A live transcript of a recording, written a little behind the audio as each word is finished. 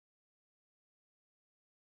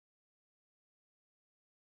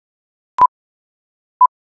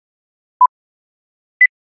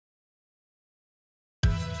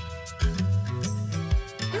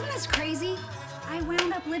I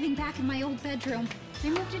wound up living back in my old bedroom. I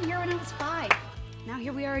moved in here when I was 5. Now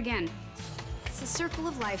here we are again. It's a circle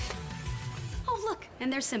of life. Oh, look,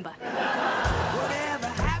 and there's Simba.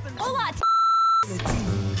 Hola,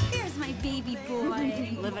 Here's my baby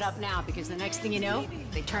boy. Live it up now, because the next thing you know,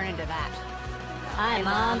 they turn into that. Hi,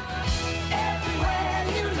 Mom.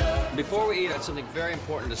 Before we eat, I have something very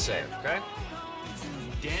important to say, okay?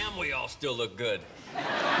 Damn, we all still look good.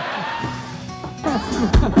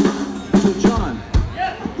 So, John,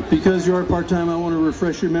 because you are part-time, I want to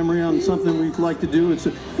refresh your memory on something we'd like to do. It's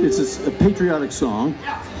a patriotic song.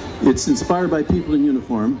 It's inspired by people in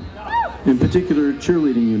uniform, in particular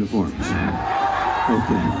cheerleading uniforms.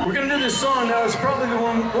 Okay. We're going to do this song now. It's probably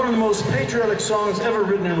one of the most patriotic songs ever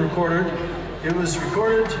written and recorded. It was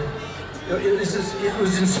recorded, it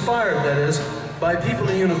was inspired, that is, by people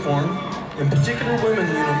in uniform, in particular women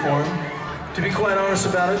in uniform. To be quite honest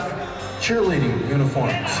about it, cheerleading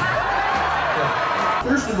uniforms. Yeah.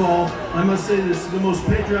 First of all, I must say this is the most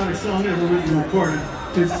patriotic song ever written and recorded.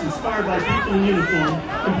 It's inspired by people in uniform,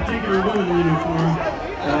 in particular women in uniform,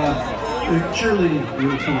 cheerleading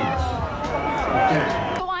uniforms.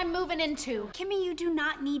 Okay. So I'm moving into. Kimmy, you do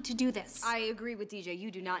not need to do this. I agree with DJ.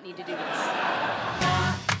 You do not need to do this.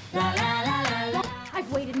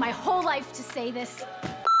 I've waited my whole life to say this.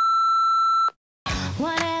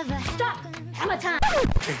 Whatever. Stop! Hammer time! You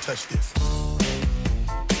can't touch this.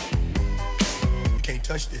 You can't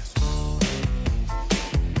touch this.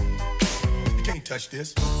 You can't touch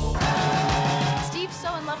this. Steve's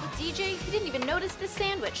so in love with DJ, he didn't even notice this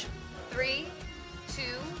sandwich. 3, 2,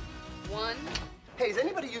 1. Hey, is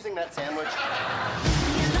anybody using that sandwich?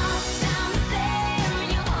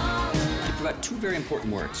 You forgot 2 very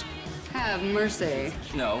important words. Have mercy.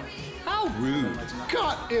 No. How rude.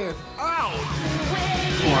 Cut it out!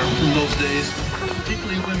 Uniform from those days,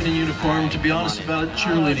 particularly women in uniform, to be honest about it,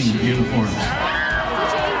 cheerleading uniforms.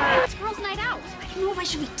 DJ, it's girls' night out. I don't know if I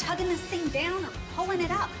should be tugging this thing down or pulling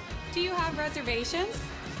it up. Do you have reservations?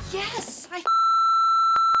 Yes,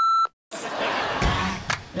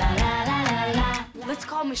 Let's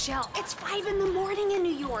call Michelle. It's 5 in the morning in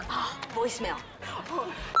New York. Oh, voicemail.